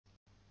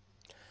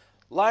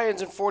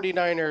Lions and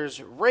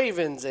 49ers,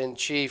 Ravens and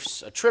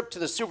Chiefs. A trip to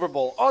the Super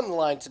Bowl on the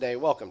line today.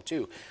 Welcome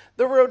to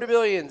the Road to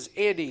Billions.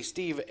 Andy,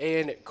 Steve,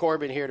 and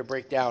Corbin here to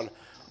break down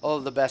all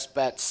of the best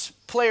bets,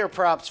 player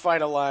props,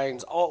 final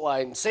lines, alt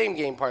lines, same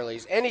game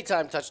parlays,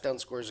 anytime touchdown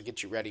scores to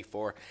get you ready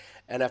for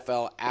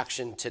NFL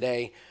action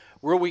today.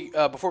 Before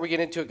we get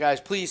into it,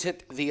 guys, please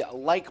hit the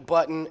like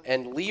button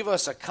and leave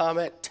us a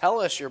comment. Tell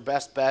us your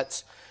best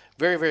bets.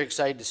 Very, very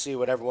excited to see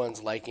what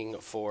everyone's liking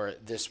for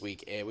this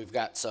week. And we've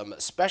got some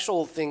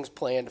special things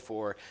planned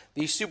for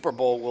the Super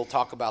Bowl. We'll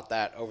talk about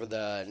that over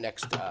the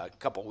next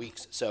couple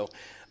weeks. So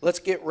let's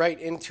get right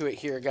into it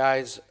here,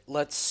 guys.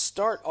 Let's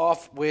start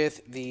off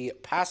with the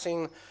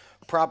passing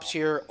props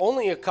here.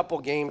 Only a couple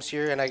games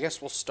here, and I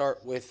guess we'll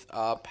start with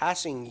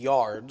passing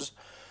yards.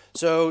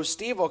 So,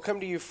 Steve, I'll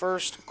come to you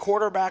first.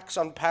 Quarterbacks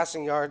on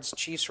passing yards,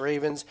 Chiefs,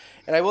 Ravens.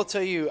 And I will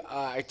tell you,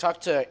 I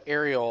talked to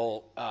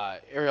Ariel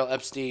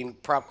Epstein,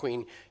 prop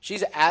queen.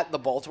 She's at the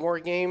Baltimore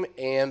game,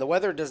 and the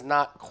weather it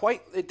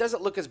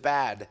doesn't look as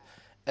bad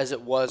as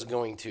it was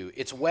going to.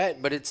 It's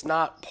wet, but it's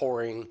not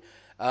pouring.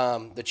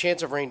 The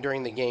chance of rain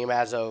during the game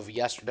as of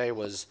yesterday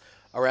was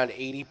around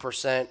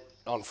 80%.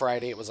 On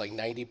Friday, it was like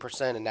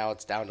 90%, and now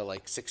it's down to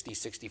like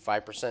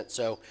 65%.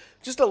 So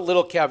just a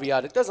little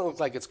caveat. It doesn't look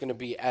like it's going to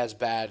be as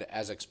bad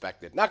as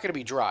expected. Not going to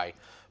be dry,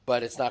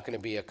 but it's not going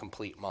to be a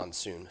complete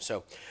monsoon.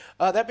 So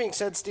that being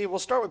said, Steve, we'll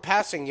start with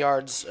passing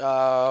yards.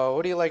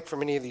 What do you like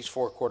from any of these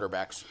four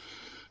quarterbacks?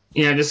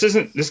 Yeah,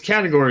 this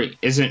category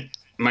isn't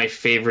my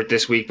favorite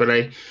this week, but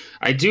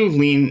I do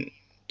lean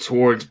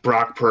towards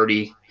Brock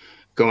Purdy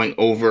going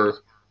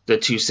over the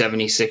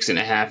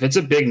 276.5. It's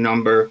a big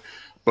number,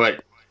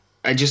 but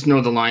I just know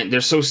the line. They're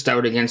so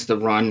stout against the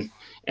run,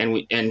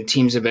 and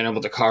teams have been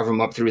able to carve them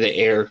up through the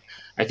air.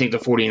 I think the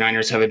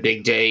 49ers have a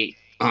big day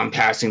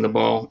passing the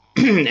ball.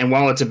 And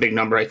while it's a big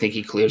number, I think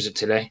he clears it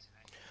today.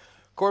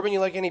 Corbin, you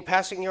like any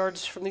passing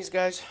yards from these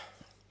guys?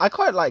 I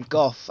quite like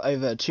Goff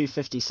over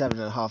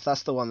 257.5.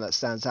 That's the one that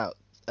stands out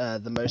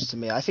the most to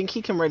me. I think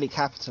he can really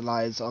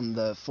capitalize on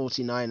the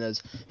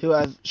 49ers, who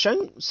have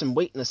shown some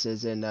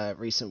weaknesses in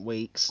recent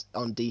weeks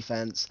on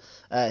defense.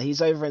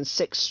 He's over in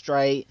 6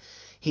 straight.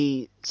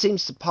 He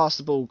seems to pass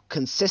the ball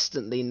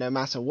consistently no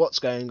matter what's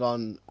going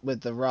on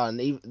with the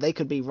run. They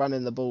could be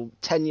running the ball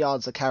 10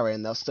 yards a carry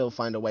and they'll still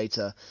find a way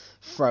to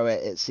throw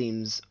it, it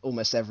seems,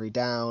 almost every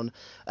down.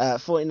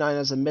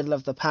 49ers are middle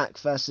of the pack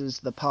versus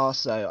the pass,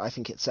 so I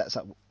think it sets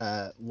up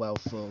well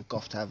for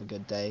Goff to have a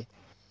good day.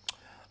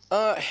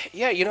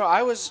 Yeah,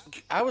 I was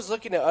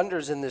looking at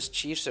unders in this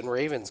Chiefs and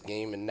Ravens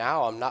game, and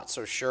now I'm not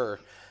so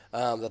sure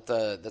that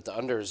the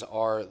unders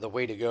are the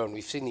way to go, and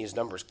we've seen these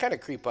numbers kind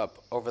of creep up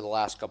over the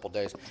last couple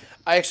days.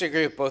 I actually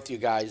agree with both you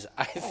guys.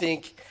 I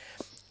think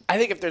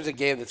if there's a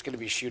game that's going to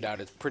be shootout,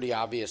 it's pretty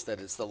obvious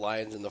that it's the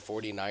Lions and the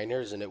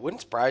 49ers, and it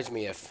wouldn't surprise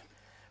me if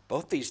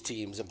both these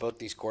teams and both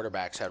these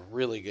quarterbacks had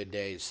really good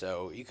days.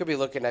 So you could be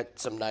looking at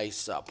some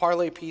nice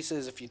parlay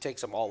pieces if you take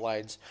some alt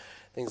lines,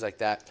 things like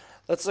that.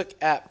 Let's look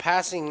at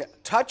passing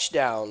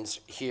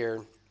touchdowns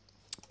here.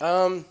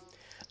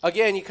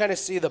 Again, you kind of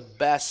see the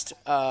best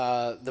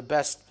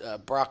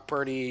Brock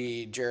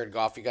Purdy, Jared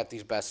Goff. You got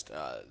these best,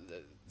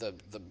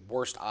 the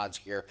worst odds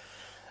here.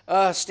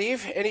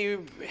 Steve,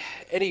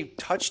 any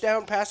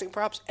touchdown passing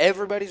props?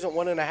 Everybody's at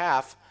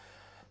 1.5.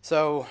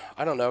 So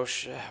I don't know.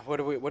 What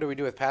do we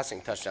do with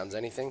passing touchdowns?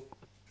 Anything?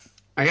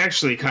 I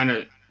actually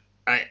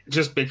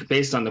just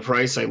based on the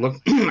price, I look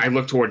I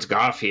look towards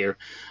Goff here.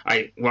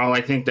 While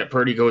I think that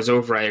Purdy goes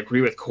over, I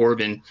agree with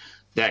Corbin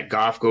that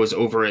Goff goes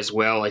over as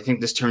well. I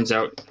think this turns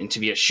out to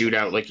be a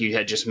shootout, like you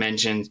had just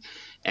mentioned,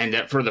 and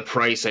that for the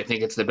price, I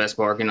think it's the best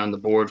bargain on the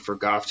board for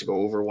Goff to go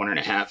over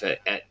 1.5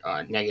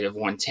 at negative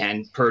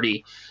 110.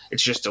 Purdy,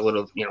 it's just a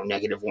little,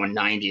 negative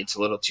 190. It's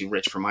a little too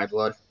rich for my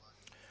blood.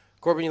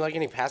 Corbin, you like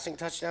any passing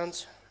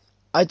touchdowns?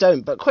 I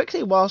don't, but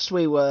quickly, whilst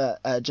we were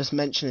just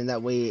mentioning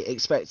that we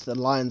expect the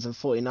Lions and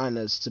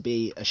 49ers to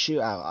be a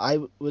shootout, I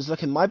was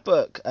looking, my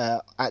book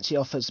actually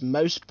offers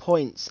most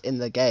points in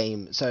the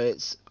game, so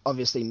it's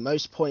obviously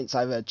most points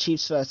either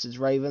Chiefs versus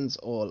Ravens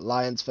or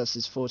Lions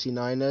versus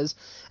 49ers,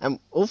 and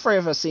all three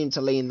of us seem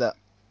to lean that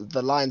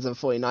the Lions and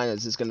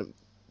 49ers is going to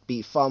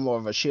be far more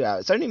of a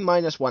shootout. It's only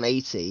minus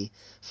 180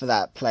 for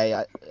that play.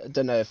 I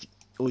don't know if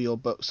all your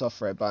books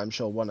offer it, but I'm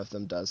sure one of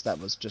them does. That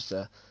was just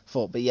a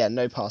thought. But yeah,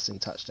 no passing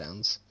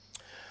touchdowns.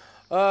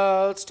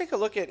 Let's take a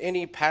look at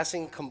any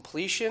passing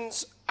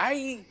completions.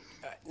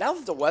 Now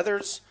that the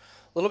weather's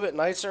a little bit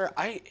nicer,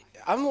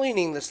 I'm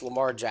leaning this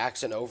Lamar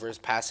Jackson over his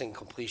passing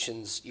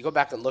completions. You go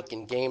back and look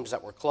in games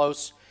that were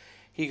close,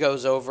 he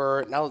goes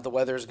over. Now that the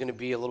weather is going to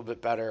be a little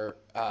bit better,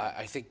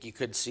 I think you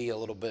could see a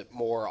little bit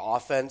more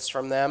offense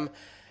from them.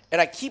 And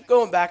I keep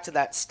going back to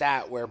that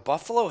stat where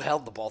Buffalo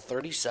held the ball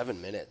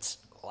 37 minutes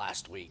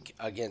last week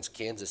against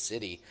Kansas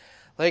City.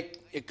 Like,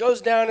 it goes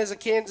down as a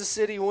Kansas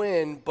City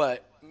win,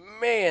 but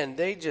man,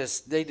 they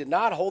did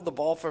not hold the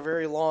ball for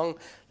very long.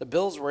 The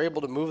Bills were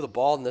able to move the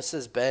ball, and this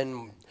has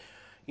been,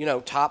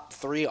 top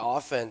 3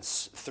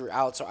 offense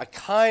throughout. So I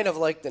kind of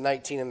like the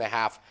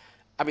 19.5.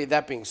 I mean,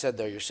 that being said,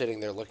 though, you're sitting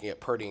there looking at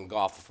Purdy and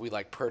Goff. If we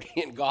like Purdy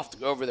and Goff to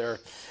go over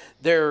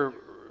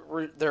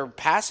their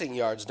passing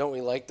yards, don't we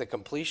like the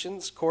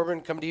completions?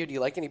 Corbin, come to you. Do you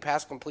like any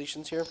pass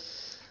completions here?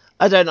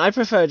 I don't. I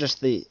prefer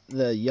just the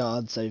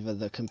yards over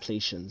the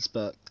completions.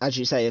 But as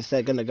you say, if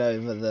they're going to go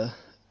over the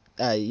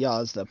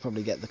yards, they'll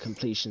probably get the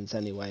completions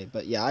anyway.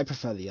 But yeah, I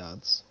prefer the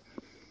yards.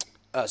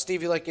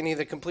 Steve, you like any of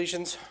the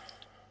completions?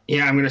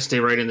 Yeah, I'm going to stay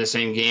right in the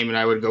same game, and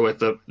I would go with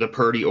the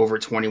Purdy over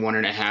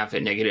 21.5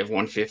 at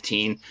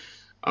 -115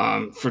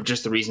 for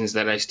just the reasons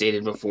that I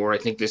stated before. I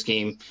think this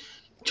game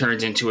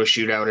turns into a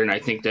shootout, and I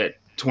think that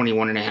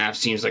 21.5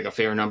 seems like a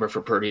fair number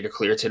for Purdy to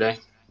clear today.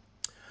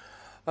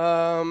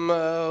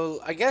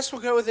 I guess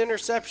we'll go with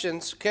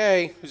interceptions.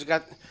 Okay, who's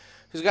got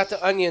the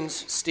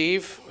onions?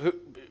 Steve,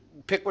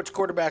 pick which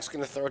quarterback's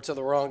going to throw it to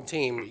the wrong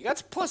team. You got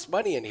some plus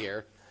money in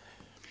here.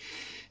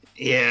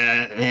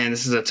 Yeah, man,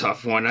 this is a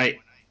tough one.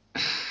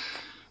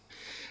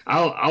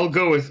 I'll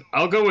go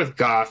with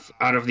Goff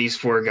out of these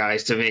four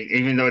guys to make,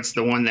 even though it's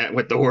the one that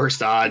with the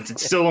worst odds.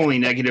 It's still only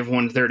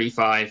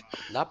 -135.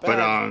 Not bad. But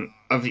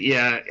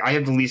I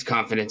have the least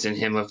confidence in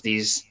him of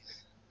these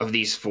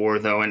four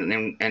though,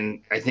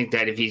 and I think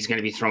that if he's going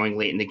to be throwing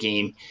late in the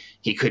game,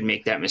 he could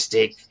make that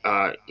mistake.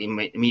 You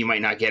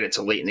might not get it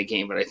till late in the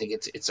game, but I think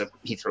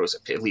he throws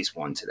at least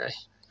one today.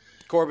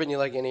 Corbin, you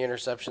like any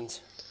interceptions?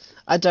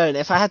 I don't.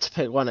 If I had to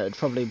pick one, it would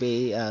probably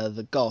be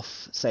the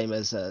Goff, same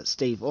as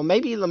Steve. Or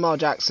maybe Lamar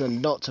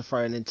Jackson not to throw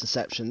an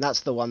interception.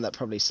 That's the one that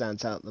probably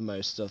stands out the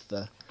most of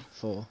the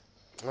four.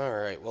 All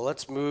right, well,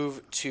 let's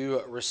move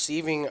to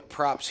receiving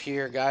props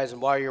here, guys.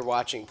 And while you're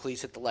watching,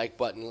 please hit the like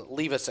button.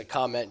 Leave us a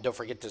comment. Don't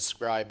forget to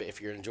subscribe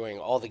if you're enjoying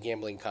all the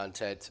gambling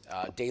content,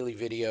 daily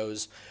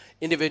videos,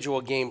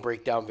 individual game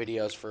breakdown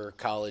videos for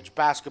college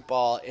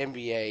basketball,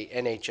 NBA,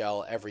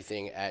 NHL,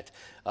 everything at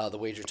the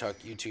WagerTalk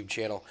YouTube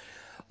channel.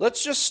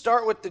 Let's just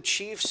start with the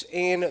Chiefs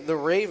and the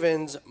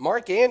Ravens.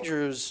 Mark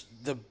Andrews,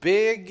 the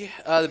big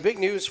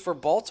news for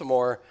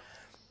Baltimore.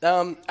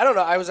 I don't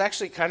know. I was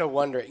actually kind of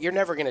wondering. You're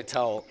never gonna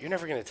tell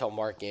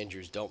Mark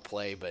Andrews don't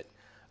play, but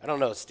I don't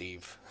know,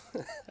 Steve.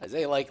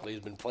 Isaiah Likely's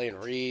been playing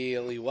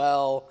really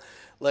well.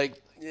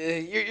 Like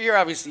you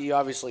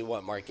obviously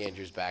want Mark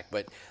Andrews back,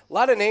 but a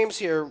lot of names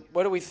here.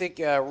 What do we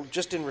think?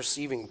 Just in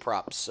receiving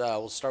props,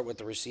 we'll start with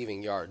the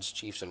receiving yards.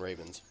 Chiefs and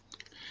Ravens.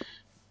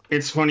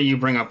 It's funny you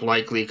bring up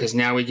Likely because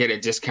now we get a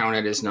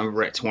discounted his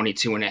number at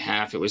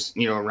 22.5. It was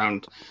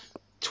around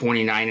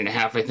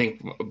 29.5. I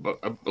think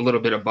a little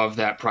bit above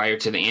that prior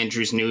to the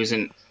Andrews news,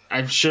 and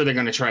I'm sure they're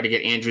going to try to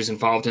get Andrews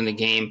involved in the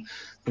game.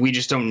 We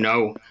just don't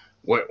know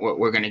what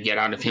we're going to get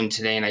out of him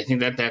today, and I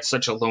think that's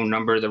such a low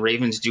number. The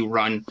Ravens do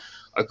run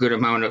a good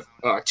amount of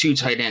two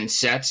tight end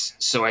sets,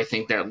 so I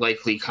think that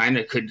Likely kind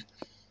of could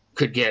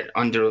get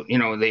under,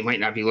 they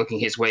might not be looking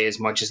his way as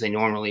much as they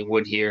normally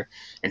would here.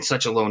 And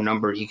such a low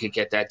number, he could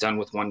get that done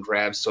with one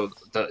grab. So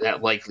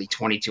that Likely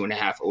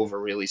 22.5 over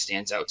really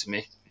stands out to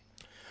me.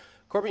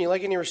 Corbin, you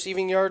like any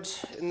receiving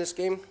yards in this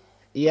game?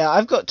 Yeah,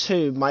 I've got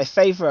two. My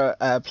favourite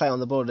play on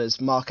the board is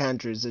Mark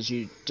Andrews, as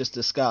you just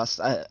discussed.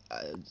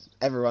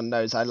 Everyone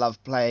knows I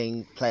love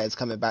playing players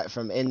coming back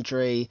from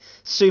injury.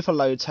 Super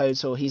low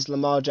total. He's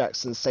Lamar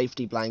Jackson's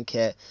safety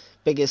blanket.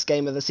 Biggest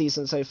game of the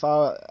season so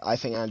far. I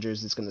think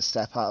Andrews is going to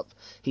step up.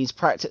 He's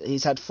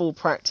had full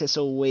practice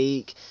all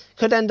week.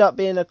 Could end up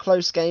being a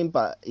close game,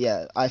 but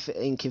yeah, I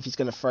think if he's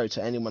going to throw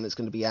to anyone, it's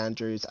going to be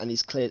Andrews, and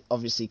he's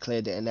obviously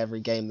cleared it in every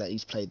game that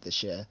he's played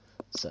this year.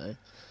 So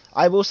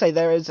I will say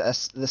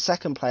the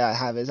second play I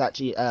have is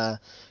actually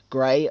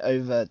Gray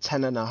over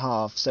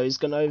 10.5. So he's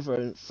gone over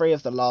in 3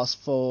 of the last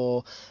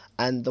 4,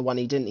 and the one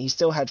he didn't, he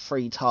still had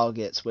 3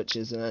 targets, which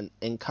is an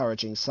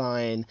encouraging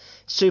sign.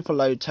 Super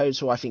low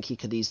total. I think he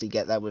could easily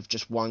get there with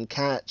just 1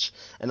 catch,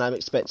 and I'm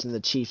expecting the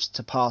Chiefs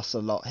to pass a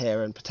lot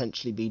here and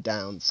potentially be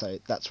down. So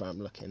that's where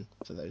I'm looking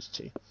for those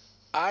 2.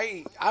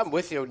 I'm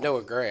with you,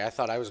 Noah Gray. I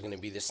thought I was going to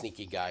be the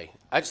sneaky guy.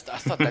 I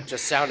thought that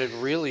just sounded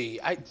really.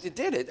 It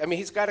did it. I mean,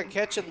 he's got a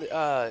catch in,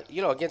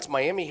 against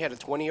Miami, he had a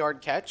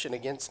 20-yard catch, and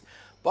against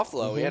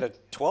Buffalo, he had a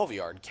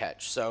 12-yard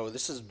catch. So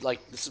this is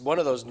one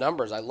of those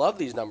numbers. I love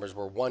these numbers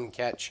where 1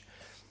 catch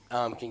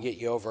can get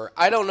you over.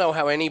 I don't know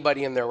how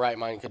anybody in their right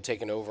mind could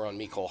take an over on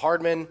Mecole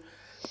Hardman.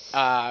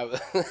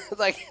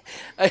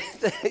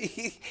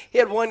 He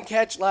had 1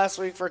 catch last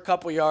week for a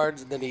couple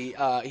yards, and then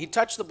he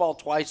touched the ball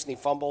twice and he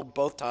fumbled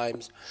both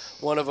times.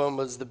 One of them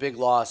was the big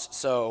loss.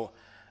 So,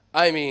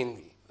 I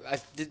mean,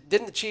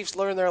 didn't the Chiefs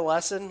learn their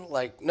lesson?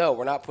 Like, no,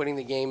 we're not putting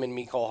the game in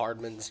Mecole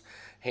Hardman's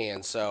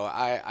hands. So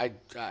I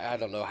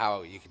don't know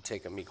how you could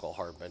take a Mecole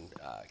Hardman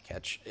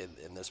catch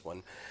in this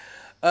one.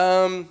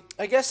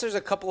 I guess there's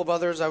a couple of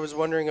others. I was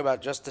wondering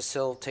about Justice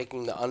Hill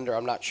taking the under.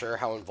 I'm not sure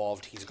how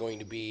involved he's going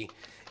to be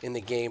in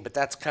the game, but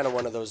that's kind of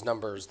one of those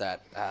numbers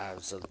that I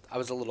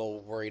was a little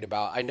worried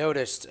about. I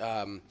noticed,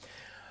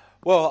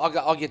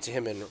 I'll get to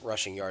him in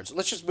rushing yards.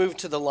 Let's just move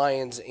to the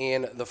Lions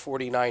and the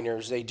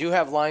 49ers. They do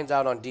have lines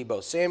out on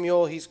Deebo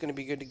Samuel. He's going to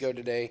be good to go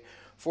today.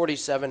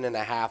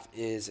 47.5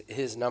 is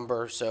his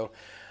number. So,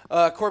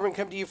 Corbin,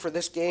 come to you for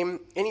this game.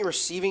 Any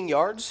receiving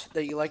yards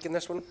that you like in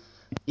this one?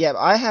 Yeah,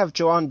 I have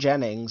Juwan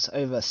Jennings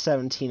over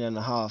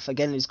 17.5.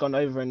 Again, he's gone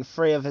over in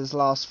 3 of his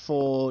last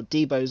 4.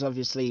 Debo's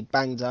obviously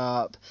banged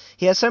up.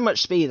 He has so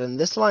much speed, and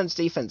this Lions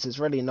defense is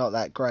really not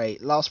that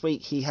great. Last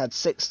week, he had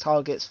 6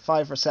 targets,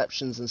 5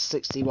 receptions, and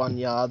 61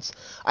 yards.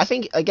 I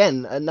think,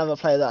 again, another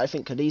player that I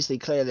think could easily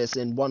clear this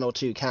in 1 or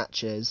 2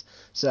 catches.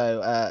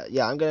 So,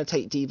 yeah, I'm going to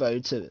take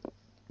Debo to,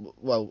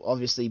 well,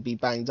 obviously be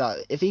banged up.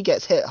 If he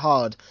gets hit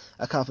hard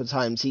a couple of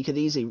times, he could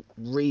easily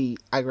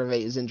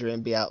re-aggravate his injury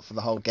and be out for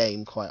the whole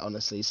game, quite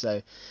honestly.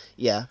 So,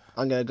 yeah,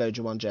 I'm going to go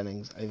Juwan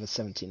Jennings over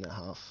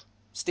 17.5.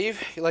 Steve,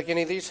 you like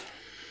any of these?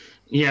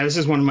 Yeah, this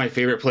is one of my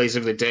favorite plays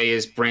of the day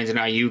is Brandon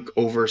Ayuk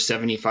over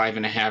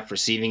 75.5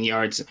 receiving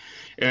yards.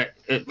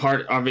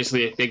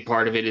 Obviously, a big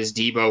part of it is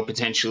Debo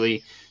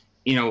potentially.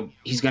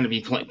 He's going to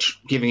be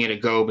giving it a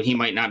go, but he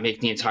might not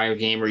make the entire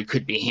game, or he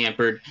could be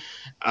hampered.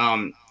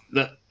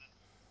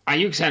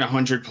 Ayuk's had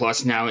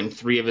 100+ now in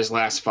 3 of his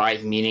last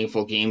 5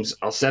 meaningful games.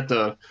 I'll set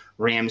the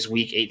Rams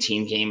Week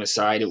 18 game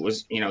aside. It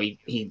was,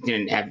 he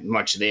didn't have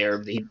much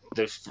there. The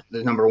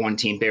number 1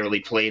 team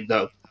barely played.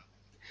 The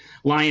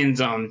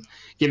Lions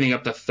giving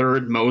up the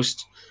 3rd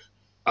most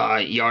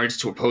yards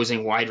to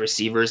opposing wide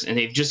receivers, and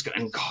they've just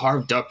gotten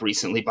carved up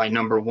recently by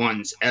number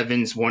 1s.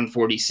 Evans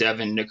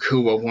 147,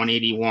 Nakua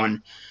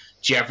 181.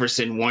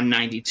 Jefferson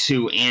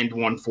 192 and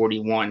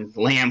 141,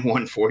 Lamb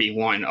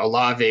 141,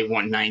 Olave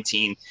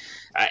 119.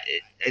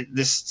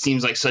 This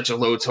seems like such a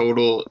low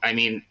total. I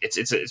mean,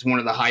 it's one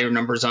of the higher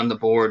numbers on the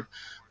board,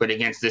 but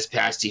against this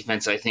pass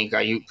defense, I think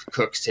Ayuk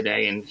cooks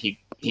today, and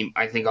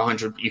I think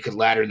 100. You could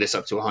ladder this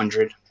up to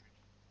 100.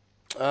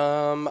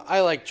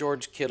 I like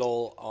George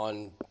Kittle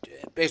on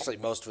basically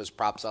most of his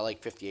props. I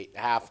like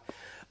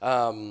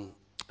 58.5.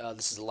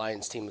 This is a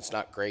Lions team that's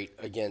not great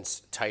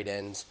against tight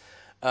ends.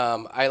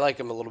 I like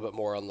him a little bit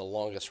more on the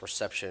longest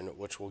reception,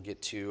 which we'll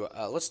get to.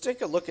 Let's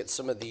take a look at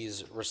some of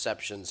these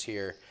receptions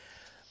here.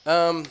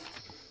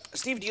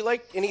 Steve, do you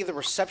like any of the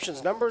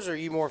receptions numbers, or are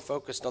you more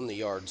focused on the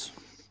yards?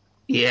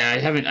 Yeah,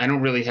 I don't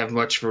really have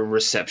much for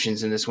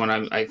receptions in this one.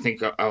 I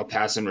think I'll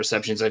pass on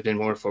receptions. I've been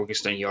more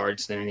focused on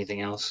yards than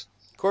anything else.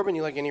 Corbin,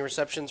 you like any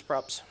receptions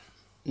props?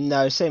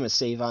 No, same as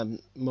Steve. I'm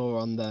more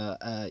on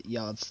the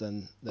yards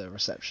than the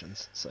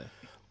receptions. So.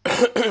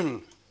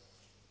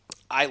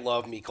 I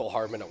love Mecole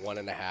Hardman at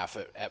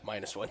 1.5 at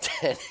minus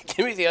 110.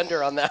 Give me the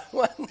under on that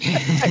one.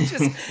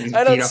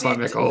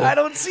 I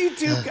don't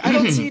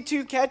see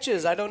 2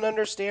 catches. I don't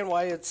understand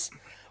why it's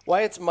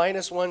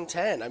minus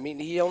 110. I mean,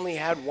 he only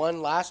had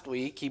 1 last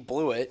week. He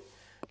blew it.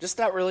 Just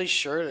not really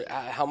sure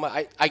how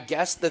much. I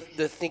guess the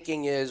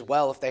thinking is,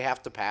 well, if they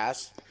have to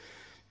pass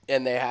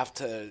and they have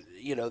to,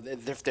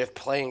 if they're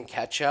playing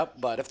catch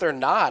up, but if they're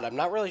not, I'm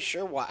not really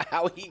sure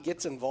how he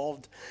gets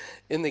involved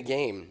in the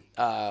game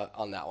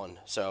on that one.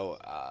 So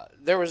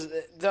there was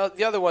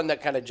the other one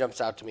that kind of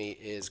jumps out to me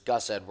is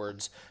Gus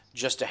Edwards,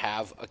 just to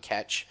have a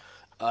catch.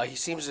 He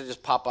seems to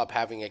just pop up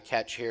having a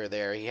catch here or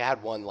there. He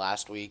had 1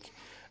 last week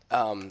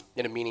in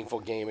a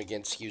meaningful game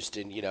against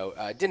Houston.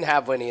 Didn't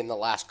have any in the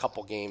last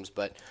couple games,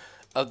 but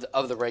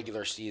of the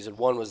regular season,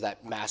 1 was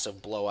that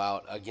massive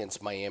blowout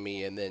against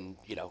Miami, and then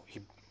he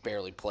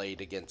barely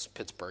played against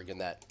Pittsburgh in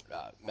that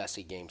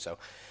messy game. So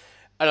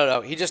I don't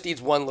know. He just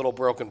needs 1 little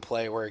broken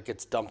play where it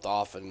gets dumped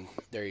off, and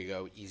there you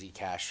go, easy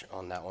cash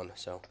on that one.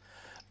 So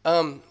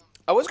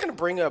I was going to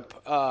bring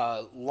up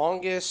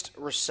longest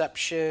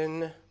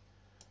reception,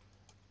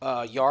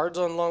 yards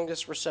on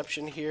longest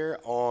reception here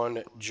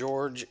on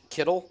George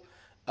Kittle.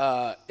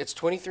 It's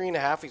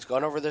 23.5. He's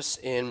gone over this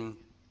in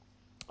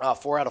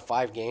 4 out of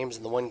 5 games,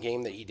 and the one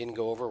game that he didn't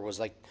go over was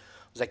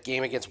that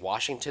game against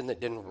Washington that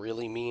didn't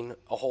really mean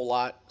a whole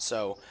lot.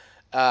 So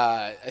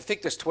I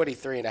think this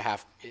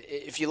 23.5,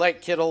 if you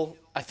like Kittle,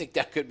 I think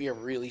that could be a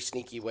really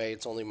sneaky way.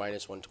 It's only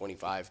minus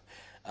 125.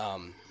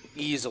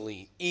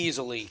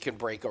 Easily could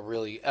break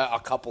a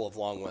couple of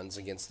long ones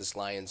against this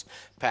Lions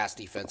pass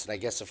defense. And I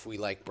guess if we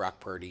like Brock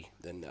Purdy,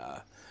 then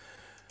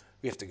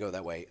we have to go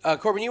that way.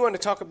 Corbin, you want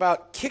to talk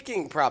about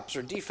kicking props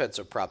or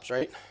defensive props,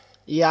 right?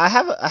 Yeah, I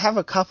have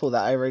a couple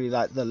that I really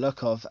like the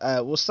look of.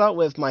 We'll start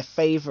with my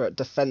favorite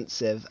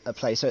defensive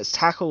play. So it's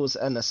tackles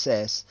and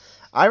assists.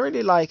 I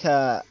really like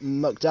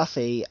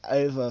McDuffie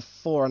over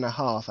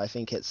 4.5. I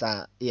think it's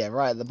at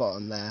right at the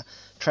bottom there.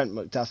 Trent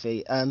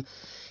McDuffie.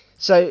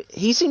 So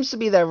he seems to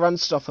be their run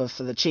stopper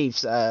for the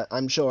Chiefs.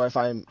 I'm sure if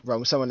I'm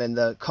wrong, someone in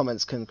the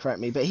comments can correct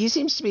me. But he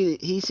seems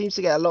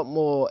to get a lot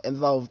more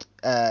involved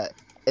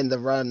in the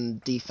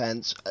run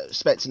defense,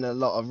 expecting a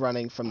lot of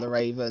running from the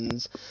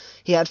Ravens.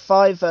 He had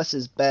 5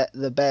 versus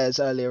the Bears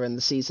earlier in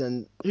the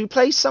season, who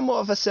play somewhat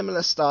of a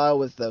similar style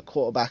with the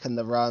quarterback and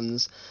the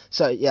runs.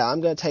 So yeah,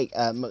 I'm going to take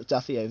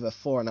McDuffie over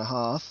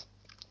 4.5.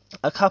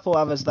 A couple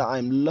others that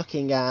I'm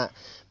looking at,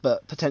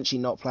 but potentially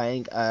not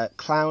playing.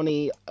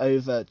 Clowney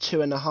over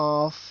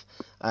 2.5.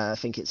 I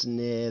think it's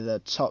near the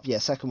top. Yeah,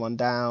 second one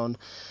down.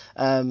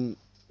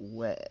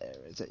 Where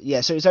is it?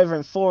 Yeah, so he's over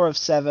in 4 of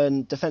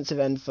 7, defensive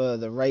end for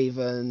the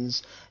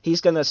Ravens.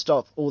 He's going to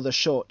stop all the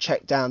short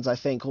check downs, I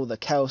think, all the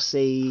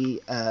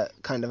Kelsey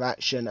kind of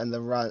action and the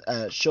run,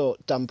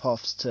 short dump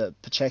offs to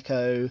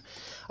Pacheco.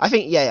 I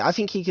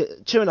think he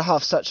could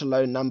 2.5 such a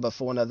low number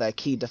for one of their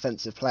key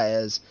defensive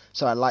players,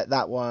 so I like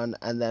that one.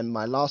 And then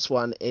my last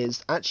one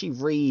is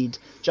actually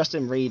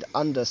Justin Reed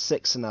under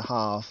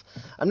 6.5.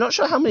 I'm not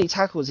sure how many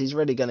tackles he's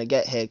really going to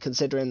get here,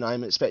 considering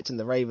I'm expecting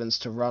the Ravens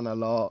to run a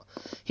lot.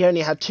 He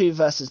only had 2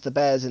 versus the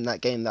Bears in that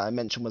game that I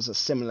mentioned was a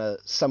similar,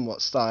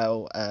 somewhat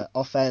style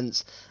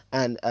offense,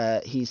 and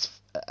he's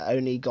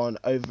only gone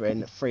over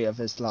in 3 of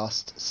his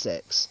last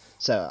 6.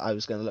 So I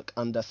was going to look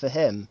under for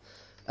him.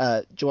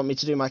 Do you want me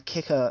to do my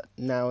kicker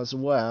now as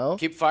well?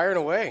 Keep firing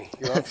away.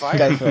 You're on fire.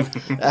 Go for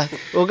it.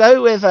 We'll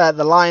go with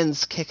the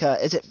Lions kicker.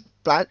 Is it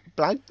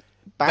Badgley?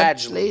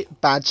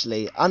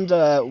 Under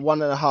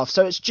 1.5.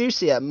 So it's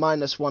juicy at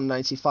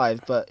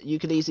 -195, but you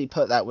could easily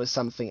put that with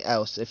something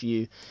else if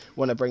you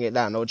want to bring it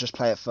down, or just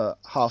play it for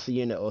half a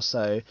unit or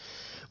so.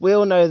 We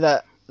all know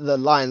that the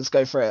Lions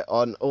go for it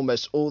on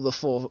almost all the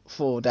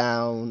four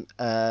down.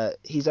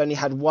 He's only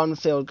had 1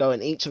 field goal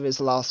in each of his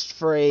last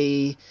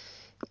 3.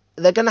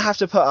 They're going to have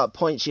to put up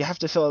points. You have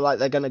to feel like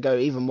they're going to go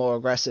even more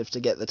aggressive to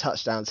get the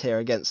touchdowns here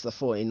against the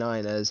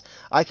 49ers.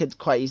 I could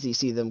quite easily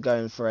see them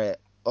going for it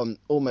on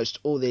almost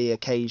all the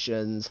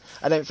occasions.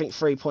 I don't think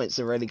 3 points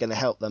are really going to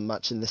help them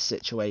much in this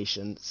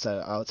situation,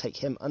 so I'll take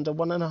him under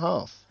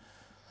 1.5.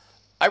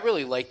 I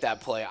really like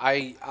that play.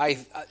 I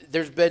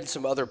there's been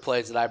some other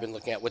plays that I've been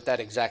looking at with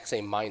that exact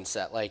same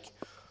mindset. Like,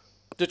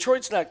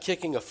 Detroit's not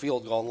kicking a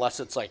field goal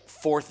unless it's like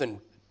 4th and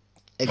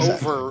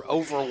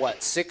over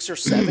what, 6 or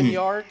 7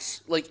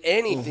 yards? Like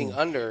anything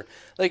under,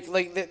 like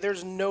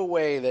there's no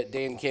way that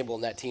Dan Campbell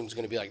and that team's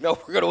going to be like, no,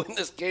 we're going to win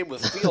this game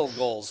with field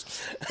goals.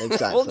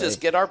 Exactly. We'll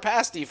just get our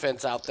pass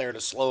defense out there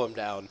to slow them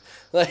down.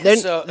 Like,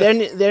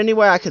 the only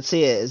way I could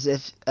see it is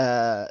if,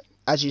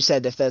 as you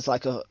said, if there's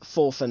like a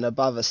 4th and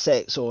above a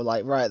 6, or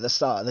like right at the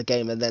start of the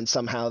game, and then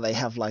somehow they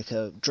have like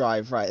a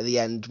drive right at the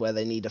end where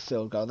they need a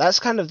field goal. That's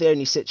kind of the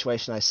only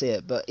situation I see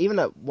it. But even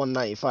at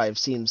 195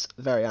 seems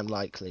very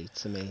unlikely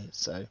to me.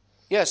 So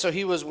yeah, so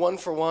he was 1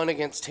 for 1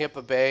 against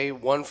Tampa Bay,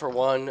 1 for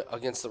 1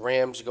 against the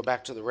Rams. You go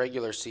back to the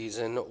regular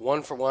season,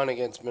 1 for 1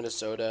 against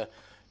Minnesota,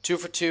 2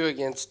 for 2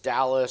 against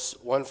Dallas,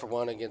 1 for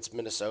 1 against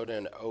Minnesota,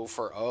 and 0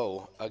 for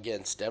 0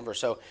 against Denver.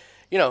 So,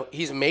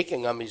 he's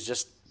making them. He's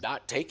just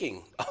not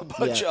taking a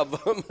bunch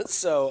of them.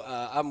 So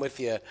I'm with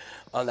you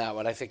on that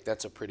one. I think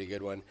that's a pretty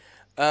good one.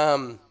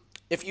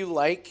 If you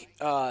like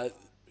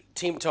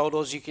team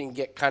totals, you can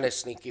get kind of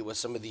sneaky with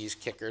some of these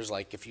kickers.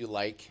 Like if you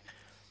like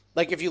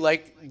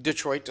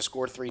Detroit to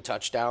score 3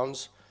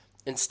 touchdowns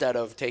instead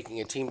of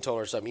taking a team total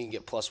or something, you can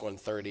get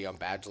 +130 on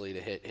Badgley to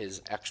hit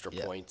his extra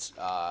points.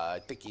 I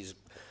think he's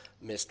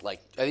missed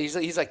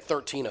he's like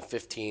 13 of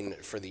 15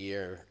 for the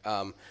year.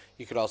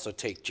 You could also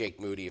take Jake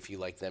Moody if you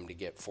like them to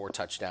get 4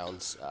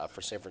 touchdowns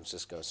for San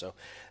Francisco. So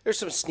there's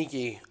some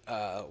sneaky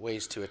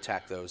ways to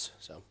attack those.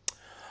 So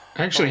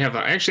I actually have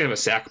a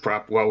sack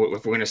prop. Well,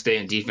 if we're going to stay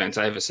in defense,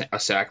 I have a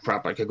sack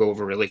prop I could go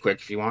over really quick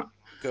if you want.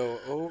 Go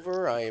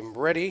over. I am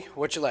ready.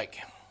 What you like?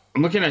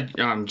 I'm looking at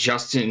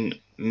Justin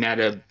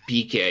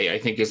Matabike, I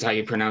think is how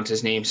you pronounce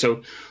his name.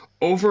 So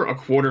over a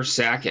quarter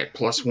sack at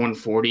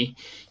 +140.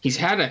 He's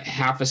had a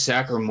half a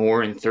sack or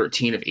more in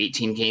 13 of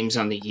 18 games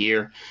on the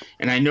year.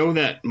 And I know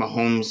that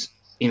Mahomes,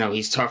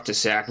 he's tough to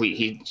sack.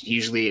 He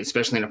usually,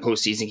 especially in a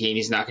postseason game,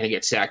 he's not going to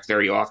get sacked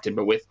very often.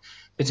 But with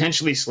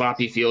potentially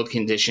sloppy field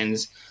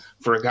conditions,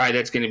 for a guy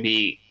that's going to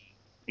be,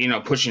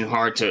 pushing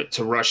hard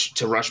to rush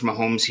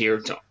Mahomes here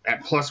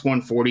at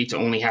 +140 to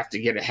only have to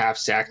get a half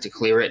sack to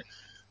clear it,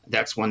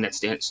 that's one that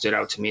stood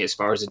out to me as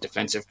far as a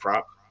defensive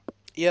prop.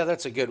 Yeah,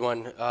 that's a good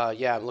one.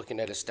 I'm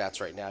looking at his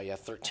stats right now. Yeah,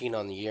 13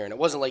 on the year, and it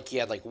wasn't like he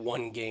had like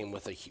one game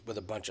with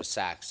a bunch of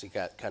sacks. He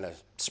got kind of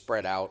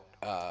spread out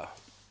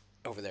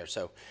over there.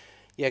 So,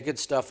 yeah, good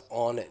stuff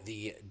on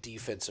the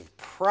defensive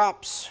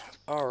props.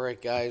 All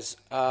right, guys.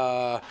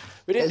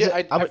 We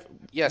didn't.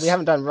 Yes, we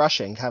haven't done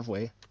rushing, have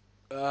we?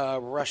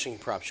 Rushing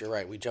props. You're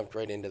right. We jumped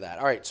right into that.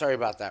 All right. Sorry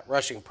about that.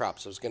 Rushing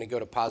props. I was going to go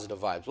to positive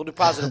vibes. We'll do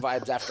positive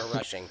vibes after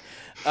rushing.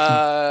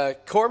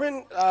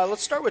 Corbin,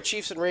 let's start with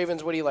Chiefs and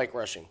Ravens. What do you like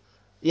rushing?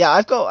 Yeah,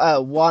 I've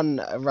got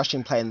one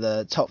rushing play in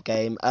the top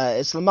game.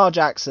 It's Lamar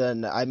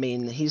Jackson. I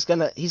mean, he's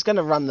gonna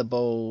run the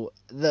ball.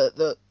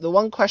 The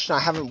one question I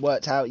haven't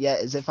worked out yet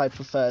is if I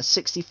prefer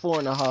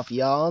 64.5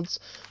 yards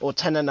or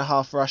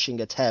 10.5 rushing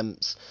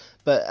attempts.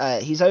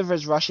 But he's over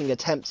his rushing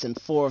attempts in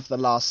 4 of the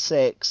last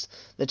 6.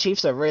 The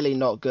Chiefs are really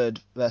not good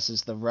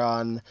versus the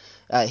run.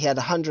 He had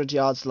 100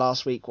 yards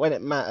last week. When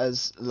it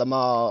matters,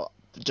 Lamar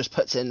just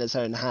puts it in his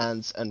own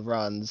hands and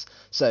runs.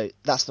 So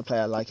that's the play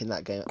I like in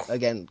that game.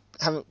 Again,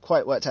 haven't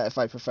quite worked out if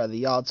I prefer the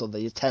yards or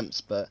the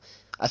attempts, but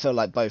I feel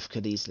like both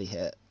could easily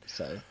hit.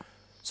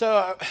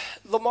 So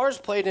Lamar's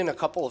played in a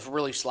couple of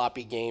really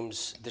sloppy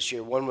games this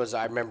year. One was,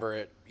 I remember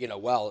it,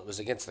 it was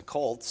against the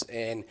Colts,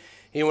 and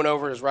he went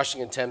over his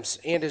rushing attempts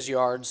and his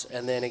yards,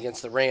 and then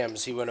against the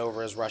Rams, he went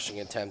over his rushing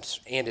attempts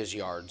and his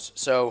yards.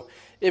 So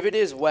if it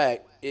is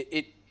wet,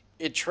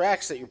 it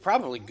tracks that you're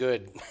probably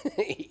good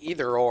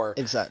either or.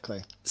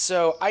 Exactly.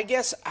 So I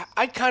guess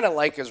I kind of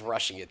like his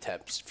rushing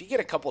attempts. If you get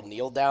a couple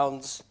kneel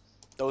downs,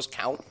 those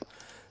count.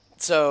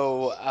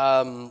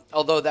 So,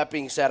 although that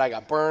being said, I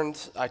got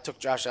burned. I took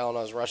Josh Allen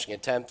on his rushing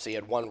attempts. He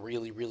had one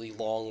really, really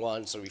long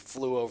one, so he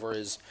flew over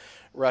his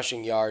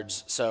rushing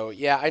yards. So,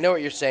 yeah, I know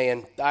what you're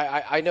saying.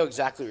 I know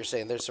exactly what you're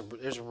saying.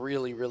 There's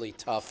really, really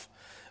tough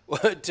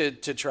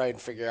to try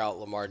and figure out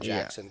Lamar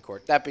Jackson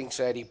court. That being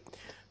said, he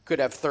could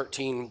have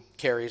 13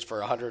 carries for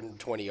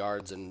 120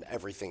 yards, and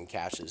everything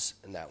cashes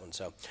in that one.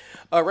 So,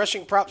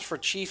 rushing props for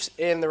Chiefs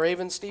and the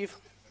Ravens, Steve?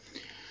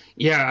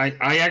 Yeah,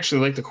 I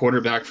actually like the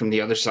quarterback from the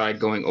other side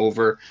going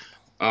over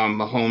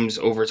Mahomes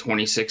over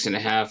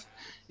 26.5.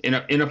 In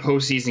a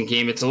postseason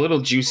game, it's a little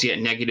juicy at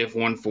negative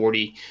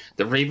 140.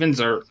 The Ravens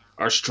are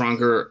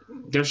stronger.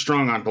 They're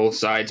strong on both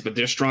sides, but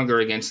they're stronger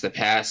against the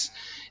pass.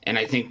 And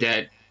I think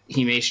that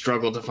he may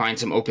struggle to find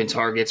some open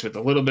targets with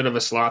a little bit of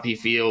a sloppy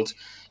field.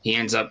 He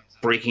ends up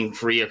breaking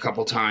free a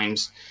couple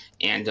times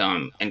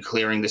and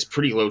clearing this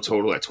pretty low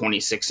total at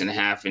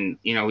 26.5. And,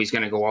 he's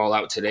going to go all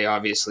out today.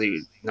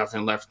 Obviously,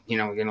 nothing left. We're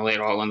going to lay it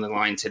all on the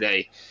line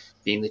today,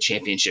 being the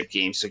championship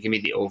game. So give me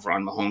the over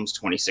on Mahomes,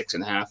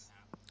 26.5.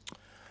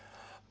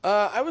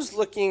 I was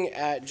looking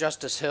at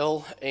Justice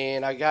Hill,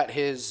 and I got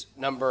his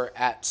number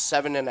at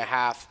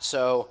 7.5.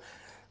 So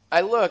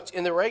I looked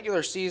in the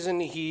regular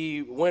season.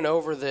 He went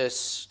over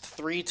this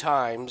 3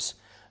 times.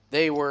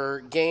 They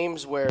were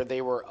games where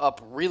they were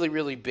up really,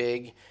 really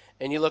big.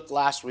 And you looked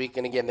last week,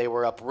 and again, they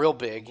were up real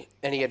big.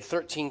 And he had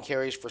 13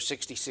 carries for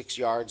 66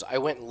 yards. I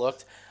went and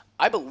looked.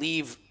 I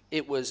believe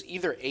it was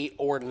either 8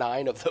 or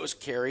 9 of those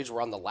carries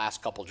were on the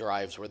last couple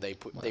drives where they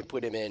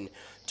put him in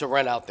to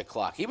run out the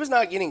clock. He was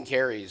not getting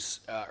carries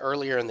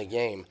earlier in the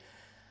game.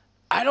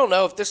 I don't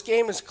know if this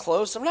game is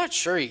close. I'm not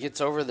sure he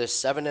gets over this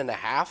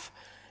 7.5.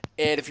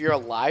 And if you're a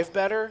live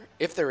better,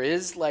 if there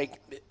is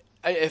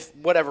if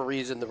whatever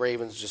reason the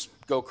Ravens just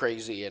go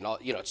crazy and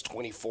it's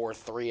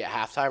 24-3 at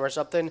halftime or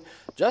something,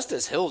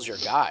 Justice Hill's your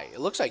guy. It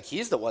looks like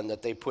he's the one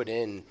that they put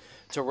in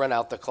to run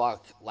out the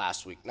clock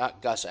last week,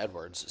 not Gus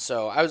Edwards.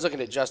 So I was looking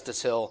at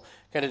Justice Hill,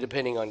 kind of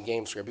depending on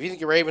game script. If you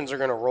think your Ravens are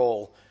going to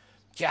roll,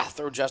 yeah,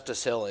 throw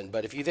Justice Hill in.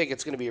 But if you think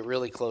it's going to be a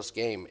really close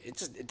game,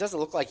 it doesn't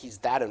look like he's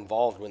that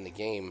involved when the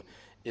game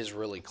is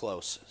really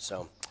close.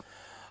 So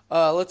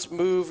let's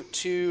move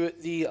to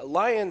the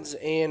Lions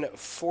and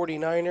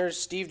 49ers.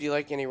 Steve, do you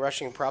like any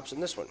rushing props in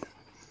this one?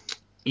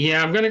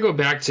 Yeah, I'm going to go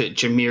back to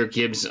Jahmyr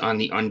Gibbs on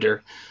the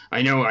under.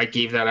 I know I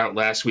gave that out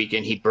last week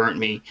and he burnt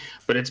me,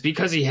 but it's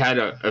because he had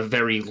a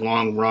very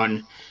long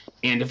run.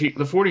 And the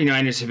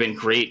 49ers have been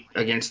great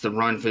against the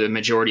run for the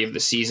majority of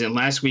the season.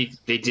 Last week,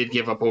 they did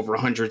give up over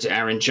 100 to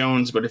Aaron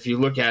Jones, but if you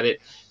look at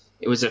it,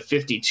 it was a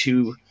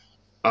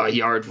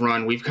 52-yard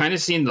run. We've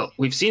seen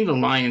the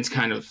Lions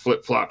kind of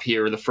flip-flop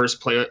here. The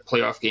first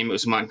playoff game, it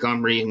was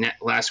Montgomery, and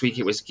last week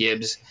it was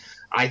Gibbs.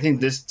 I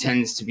think this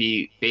tends to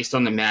be, based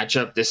on the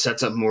matchup, this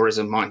sets up more as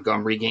a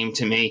Montgomery game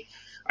to me.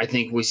 I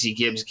think we see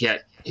Gibbs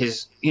get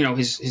his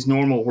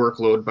normal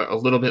workload, but a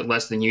little bit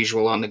less than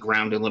usual on the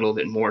ground, a little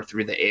bit more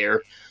through the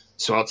air.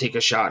 So I'll take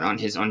a shot on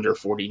his under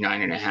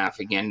 49.5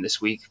 again this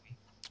week.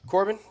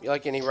 Corbin, you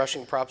like any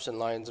rushing props in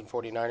Lions and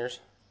 49ers?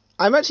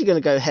 I'm actually going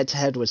to go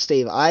head-to-head with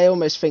Steve. I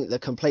almost think the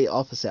complete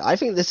opposite. I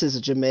think this is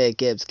a Jahmyr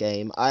Gibbs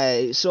game.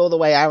 I saw the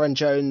way Aaron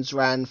Jones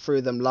ran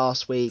through them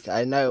last week.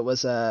 I know it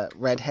was a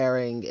red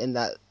herring in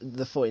that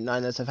the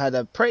 49ers have had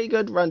a pretty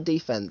good run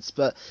defense,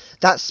 but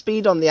that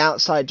speed on the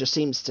outside just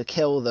seems to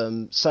kill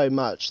them so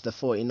much, the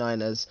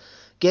 49ers.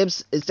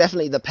 Gibbs is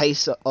definitely the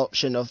pace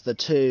option of the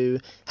two,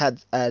 had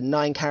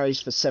 9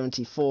 carries for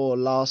 74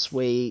 last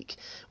week,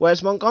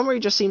 whereas Montgomery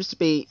just seems to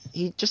be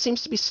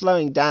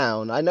slowing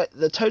down. I know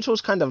the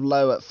total's kind of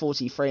low at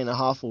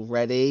 43.5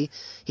 already.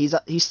 He's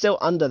still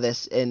under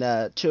this in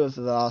 2 of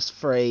the last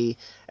 3,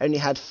 only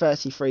had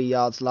 33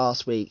 yards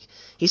last week.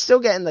 He's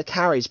still getting the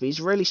carries, but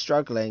he's really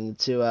struggling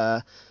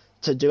to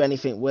do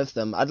anything with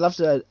them. I'd love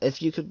to,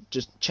 if you could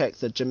just check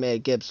the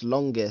Jahmyr Gibbs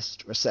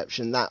longest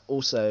reception. That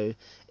also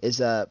is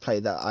a play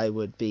that I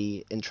would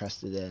be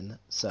interested in.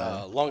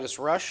 So longest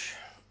rush,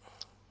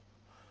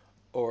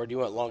 or do you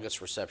want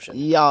longest reception?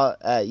 Yeah,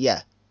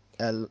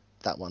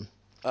 that one.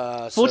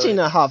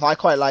 14.5, I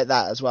quite like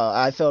that as well.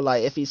 I feel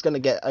like if he's going to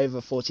get over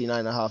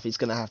 49.5, he's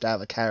going to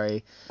have a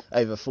carry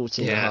over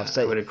 14.5. Yeah,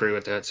 So, I would agree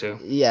with that too.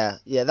 Yeah,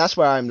 that's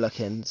where I'm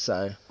looking,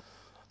 so...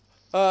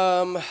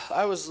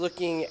 I was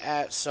looking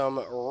at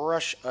some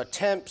rush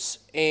attempts,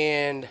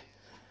 and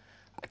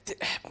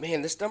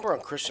man, this number on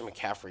Christian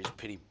McCaffrey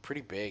is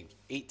pretty big,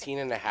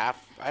 18.5.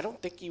 I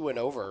don't think he went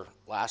over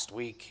last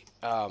week.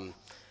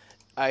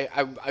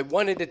 I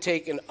wanted to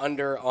take an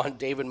under on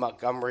David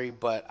Montgomery,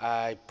 but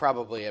I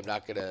probably am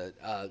not going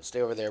to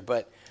stay over there.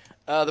 But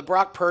the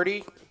Brock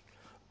Purdy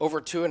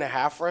over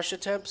 2.5 rush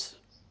attempts,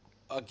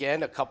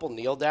 again, a couple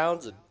kneel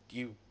downs, and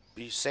you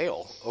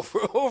sail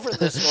over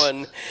this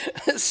one.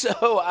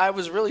 So I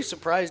was really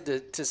surprised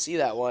to see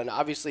that one.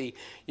 Obviously,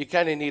 you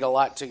kind of need a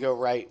lot to go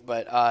right,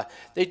 but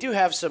they do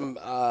have some,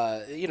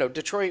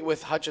 Detroit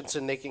with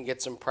Hutchinson, they can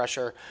get some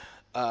pressure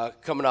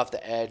coming off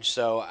the edge.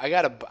 So I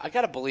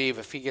gotta believe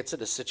if he gets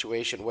in a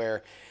situation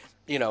where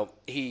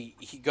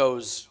he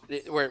goes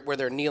where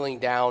they're kneeling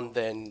down,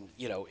 then,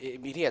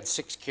 he had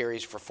 6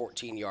 carries for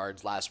 14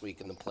 yards last week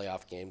in the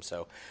playoff game.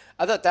 So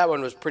I thought that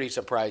one was pretty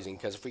surprising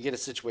because if we get a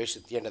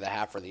situation at the end of the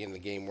half or the end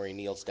of the game where he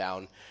kneels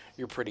down,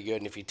 you're pretty good.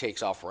 And if he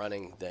takes off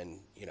running, then,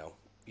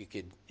 you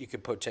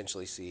could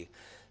potentially see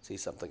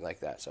something like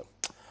that. So,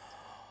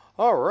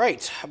 all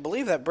right. I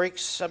believe that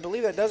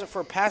does it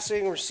for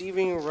passing,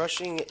 receiving,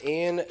 rushing,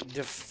 and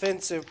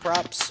defensive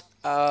props.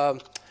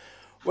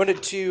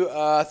 Wanted to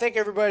thank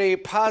everybody.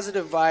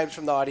 Positive vibes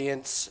from the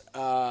audience.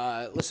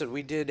 Listen,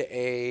 we did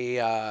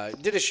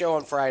a show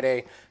on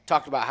Friday.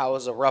 Talked about how it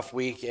was a rough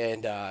week,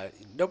 and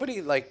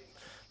nobody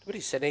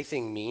said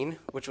anything mean,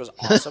 which was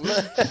awesome.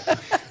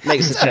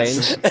 Makes a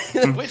change.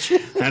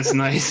 That's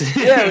nice.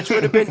 Yeah, which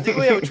would have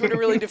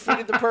really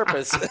defeated the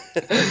purpose.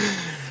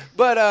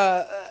 But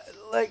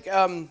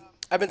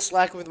I've been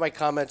slacking with my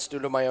comments due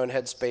to my own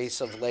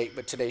headspace of late,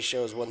 but today's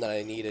show is one that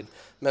I needed.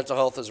 Mental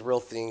health is a real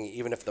thing,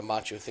 even if the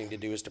macho thing to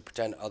do is to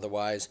pretend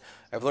otherwise.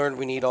 I've learned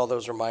we need all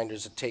those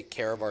reminders to take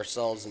care of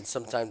ourselves, and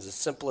sometimes the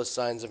simplest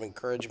signs of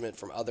encouragement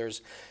from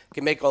others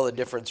can make all the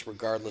difference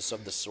regardless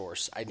of the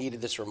source. I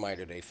needed this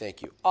reminder today.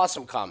 Thank you.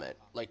 Awesome comment.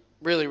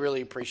 Really,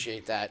 really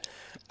appreciate that.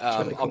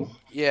 Really cool.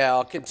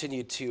 I'll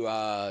continue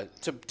to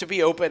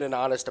be open and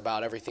honest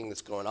about everything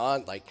that's going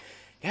on.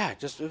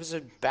 It was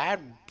a bad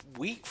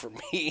week for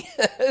me.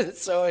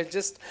 So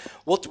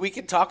we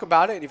can talk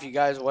about it. If you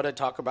guys want to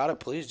talk about it,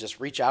 please just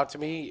reach out to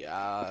me.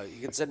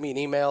 You can send me an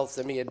email,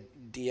 send me a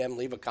DM,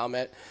 leave a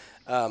comment.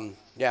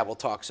 We'll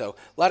talk. So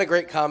a lot of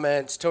great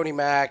comments. Tony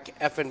Mack,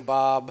 Effin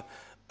Bob,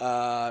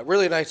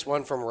 really nice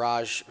one from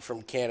Raj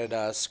from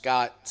Canada.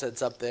 Scott said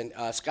something.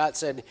 Scott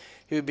said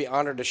he would be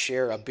honored to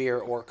share a beer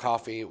or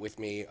coffee with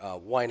me.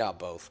 Why not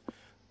both?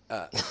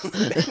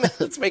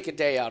 Let's make a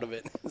day out of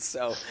it.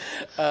 So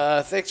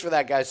thanks for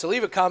that, guys. So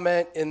leave a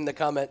comment in the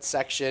comment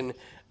section.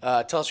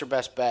 Tell us your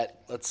best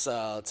bet. Let's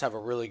have a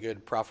really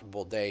good,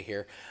 profitable day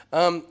here.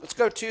 Let's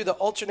go to the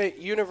alternate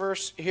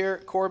universe here,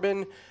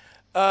 Corbin.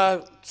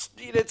 We're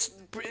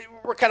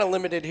kind of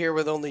limited here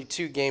with only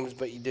 2 games,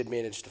 but you did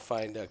manage to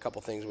find a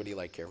couple things. What do you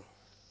like here?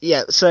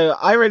 Yeah, so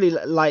I really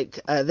like,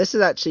 this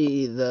is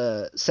actually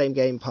the same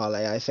game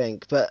parlay, I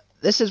think, but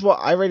this is what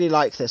I really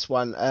like this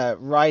one.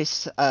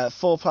 Rice,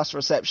 4+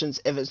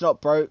 receptions. If it's not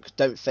broke,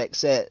 don't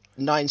fix it.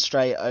 9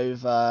 straight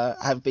over.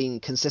 Have been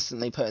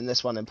consistently putting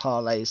this one in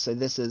parlays, so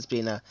this has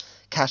been a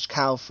cash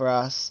cow for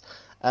us.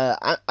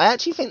 I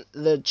actually think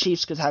the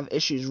Chiefs could have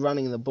issues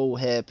running the ball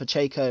here.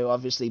 Pacheco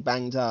obviously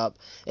banged up.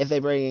 If they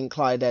bring in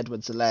Clyde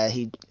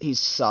Edwards-Helaire, he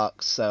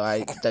sucks, so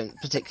I don't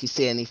particularly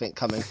see anything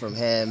coming from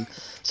him.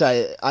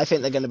 So I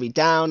think they're going to be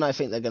down. I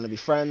think they're going to be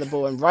throwing the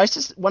ball. And Rice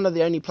is one of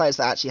the only players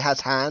that actually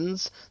has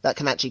hands that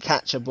can actually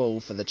catch a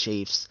ball for the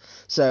Chiefs.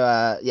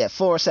 So,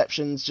 4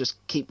 receptions, just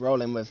keep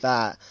rolling with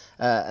that.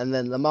 And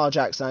then Lamar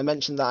Jackson, I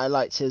mentioned that I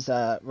liked his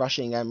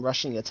rushing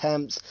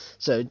attempts.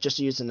 So just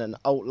using an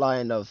alt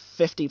line of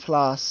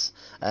 50+.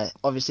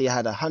 Obviously, I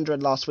had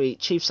 100 last week.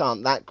 Chiefs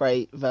aren't that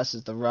great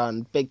versus the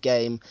run. Big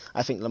game.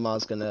 I think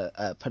Lamar's going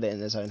to put it in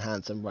his own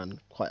hands and run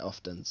quite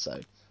often. So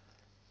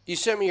you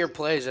sent me your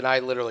plays, and I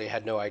literally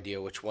had no idea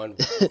which one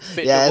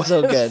fit. Yeah, it's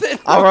all good.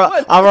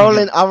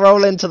 I'll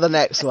roll into the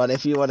next one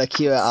if you want to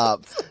queue it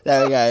up.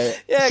 There we go.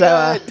 Yeah, so,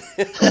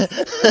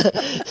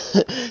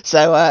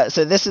 go ahead.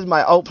 So this is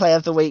my alt play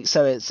of the week.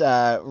 So it's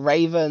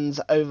Ravens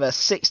over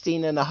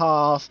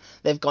 16.5.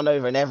 They've gone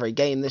over in every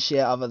game this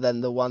year, other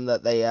than the one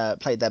that they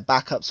played their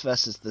backups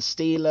versus the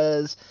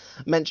Steelers.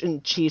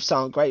 Mentioned Chiefs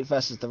aren't great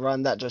versus the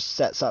run. That just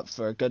sets up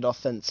for a good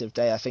offensive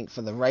day, I think,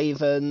 for the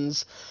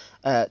Ravens.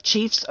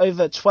 Chiefs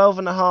over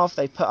 12.5.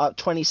 They put up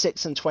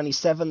 26 and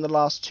 27 the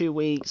last 2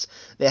 weeks.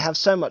 They have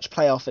so much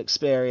playoff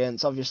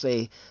experience.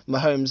 Obviously,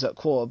 Mahomes at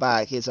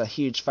quarterback is a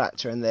huge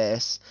factor in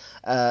this.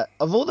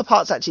 Of all the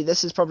parts, actually,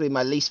 this is probably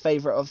my least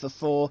favorite of the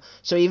 4.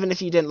 So even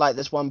if you didn't like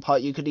this one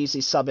part, you could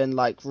easily sub in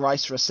like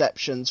Rice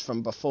receptions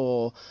from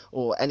before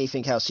or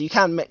anything else. So you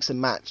can mix and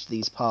match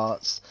these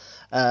parts.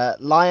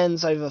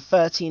 Lions over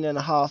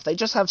 13.5. They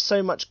just have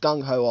so much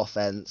gung-ho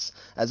offense,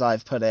 as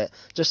I've put it.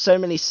 Just so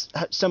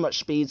much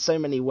speed, so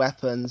many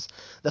weapons.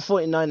 The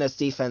 49ers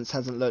defense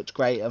hasn't looked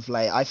great of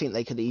late. I think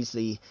they could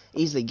easily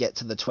get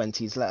to the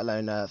 20s, let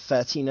alone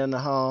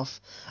 13.5.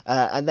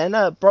 And then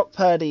Brock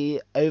Purdy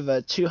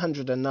over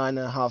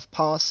 209.5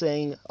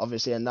 passing.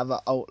 Obviously another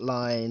alt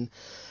line.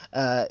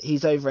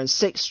 He's over in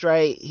 6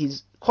 straight.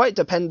 He's quite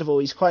dependable.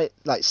 He's quite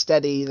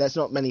steady. There's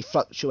not many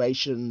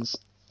fluctuations.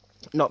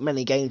 Not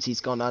many games he's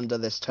gone under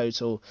this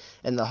total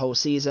in the whole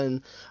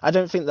season. I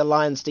don't think the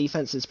Lions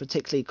defense is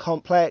particularly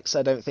complex.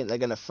 I don't think they're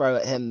going to throw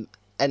at him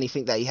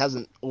anything that he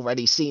hasn't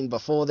already seen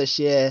before this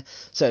year.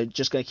 So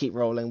just going to keep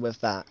rolling with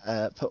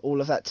that. Put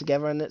all of that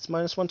together and it's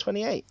minus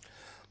 128.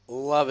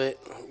 Love it.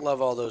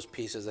 Love all those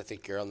pieces. I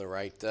think you're on the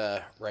right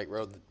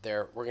road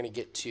there. We're going to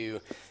get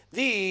to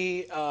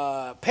the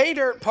pay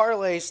dirt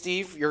parlay,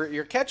 Steve.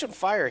 You're catching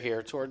fire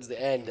here towards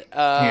the end.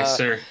 Yes,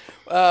 sir.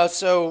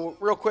 So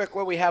real quick,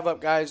 what we have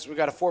up, guys, we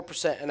got a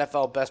 4%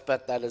 NFL best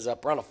bet that is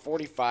up. We're on a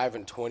 45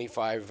 and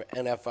 25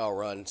 NFL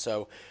run.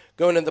 So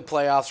going into the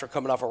playoffs. We're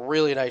coming off a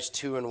really nice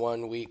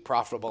 2-1 week,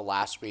 profitable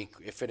last week.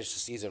 It finished the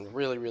season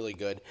really, really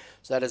good.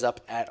 So that is up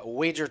at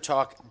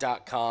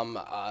WagerTalk.com.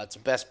 It's a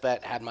best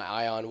bet. Had my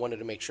eye on. Wanted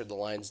to make sure the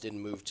lines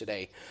didn't move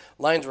today.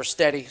 Lines were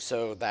steady,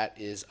 so that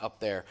is up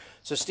there.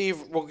 So,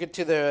 Steve, we'll get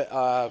to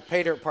the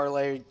Pay Dirt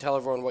Parlay. Tell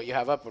everyone what you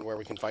have up and where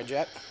we can find you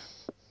at.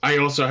 I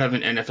also have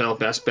an NFL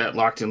best bet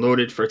locked and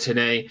loaded for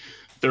today.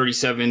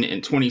 37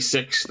 and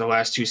 26 the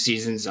last 2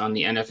 seasons on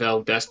the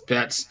NFL best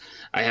bets.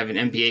 I have an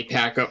NBA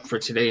pack up for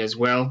today as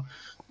well.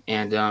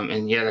 And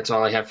yeah, that's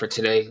all I have for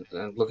today.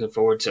 Looking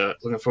forward to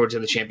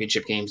the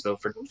championship games though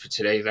for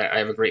today. I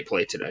have a great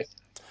play today.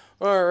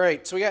 All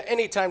right, so we got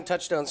anytime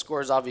touchdown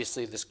scores.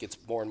 Obviously, this gets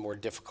more and more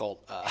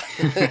difficult.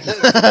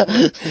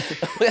 We're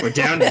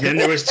down. Then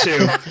there was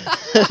 2.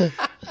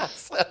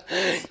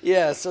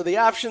 So the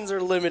options are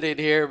limited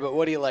here. But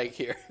what do you like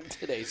here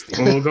today, Steve?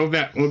 Well,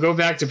 we'll go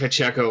back to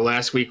Pacheco.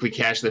 Last week we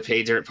cashed the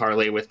Pay Dirt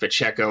parlay with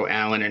Pacheco,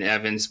 Allen, and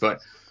Evans,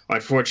 but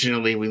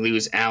unfortunately we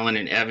lose Allen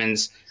and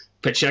Evans.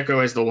 Pacheco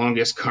has the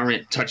longest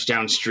current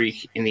touchdown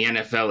streak in the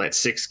NFL at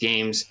 6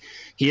 games.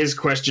 He is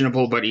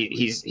questionable, but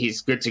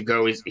he's good to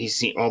go. He's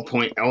seen all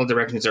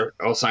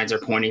signs are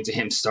pointing to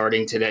him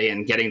starting today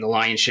and getting the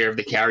lion's share of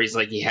the carries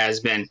like he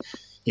has been.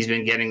 He's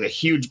been getting the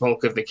huge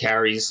bulk of the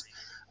carries.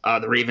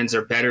 The Ravens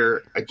are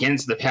better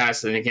against the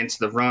pass than against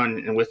the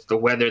run, and with the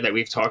weather that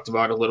we've talked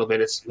about a little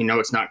bit, it's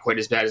not quite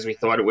as bad as we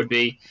thought it would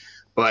be,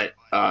 but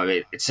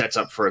it sets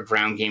up for a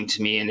ground game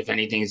to me. And if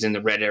anything's in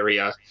the red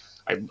area,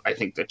 I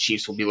think the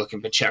Chiefs will be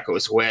looking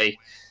Pacheco's way.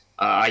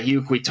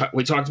 Ayuk,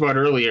 we talked about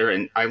earlier,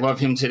 and I love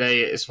him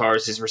today as far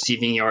as his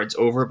receiving yards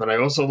over, but I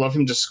also love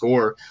him to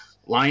score.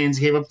 Lions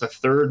gave up the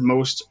 3rd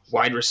most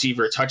wide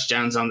receiver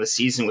touchdowns on the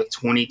season with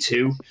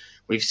 22.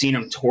 We've seen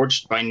them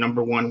torched by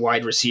number 1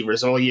 wide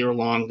receivers all year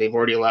long. They've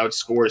already allowed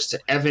scores to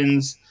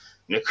Evans,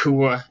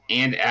 Nakua,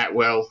 and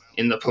Atwell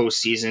in the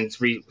postseason.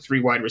 Three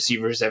wide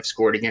receivers have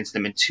scored against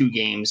them in 2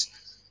 games,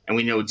 and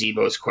we know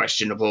Debo's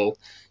questionable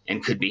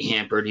and could be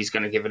hampered. He's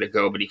going to give it a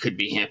go, but he could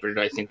be hampered.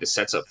 I think this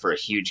sets up for a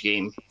huge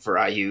game for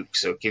Ayuk.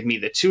 So give me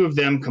the 2 of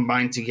them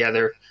combined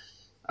together.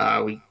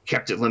 We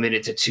kept it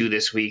limited to 2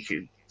 this week.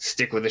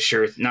 Stick with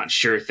a not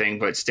sure thing,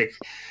 but stick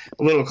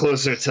a little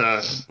closer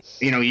to,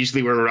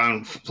 usually we're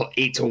around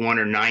 8-1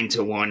 or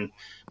 9-1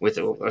 with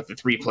a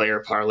 3-player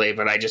parlay,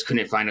 but I just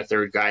couldn't find a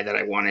 3rd guy that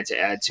I wanted to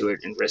add to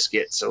it and risk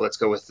it. So let's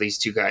go with these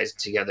 2 guys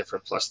together for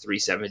plus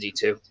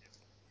 372.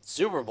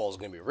 Super Bowl is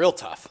going to be real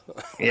tough.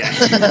 Yeah.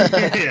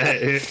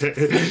 The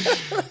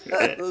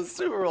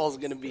Super Bowl is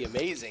going to be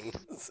amazing.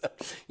 So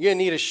you're going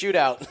to need a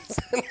shootout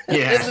in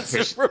the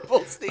Super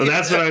Bowl, Steve. Well,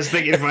 that's what I was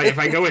thinking. If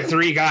I go with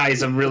 3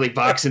 guys, I'm really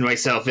boxing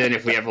myself in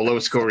if we have a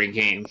low-scoring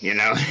game,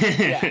 Yeah,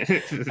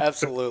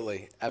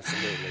 absolutely.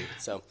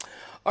 So,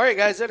 all right,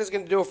 guys, that is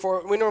going to do it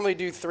for it. We normally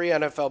do 3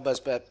 NFL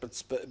best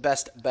bets, but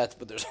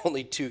there's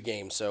only 2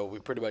 games, so we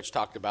pretty much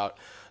talked about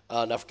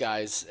enough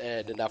guys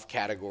and enough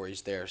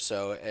categories there.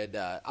 So, and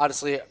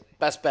honestly,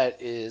 best bet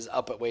is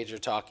up at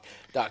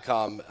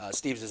WagerTalk.com.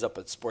 Steve's is up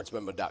at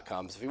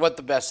SportsMemo.com. So if you want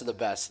the best of the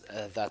best,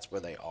 that's where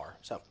they are.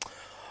 So,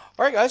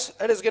 all right, guys,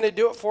 that is going to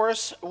do it for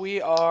us.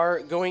 We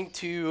are going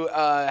to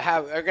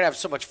have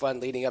so much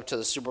fun leading up to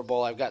the Super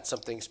Bowl. I've got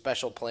something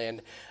special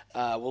planned.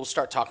 We'll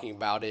start talking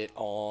about it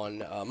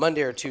on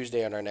Monday or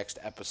Tuesday on our next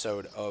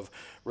episode of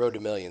Road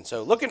to Millions.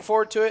 So looking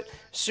forward to it.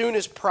 Soon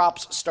as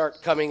props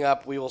start coming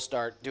up, we will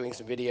start doing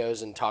some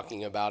videos and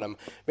talking about them.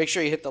 Make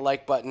sure you hit the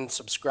like button,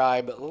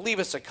 subscribe, leave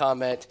us a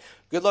comment.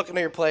 Good luck on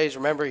your plays.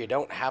 Remember, you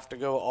don't have to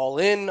go all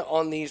in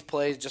on these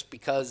plays just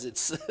because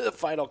it's the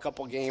final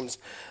couple games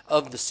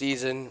of the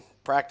season.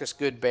 Practice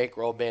good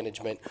bankroll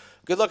management.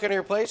 Good luck on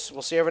your plays.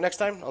 We'll see you over next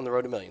time on the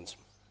Road to Millions.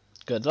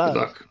 Good luck. Good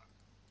luck.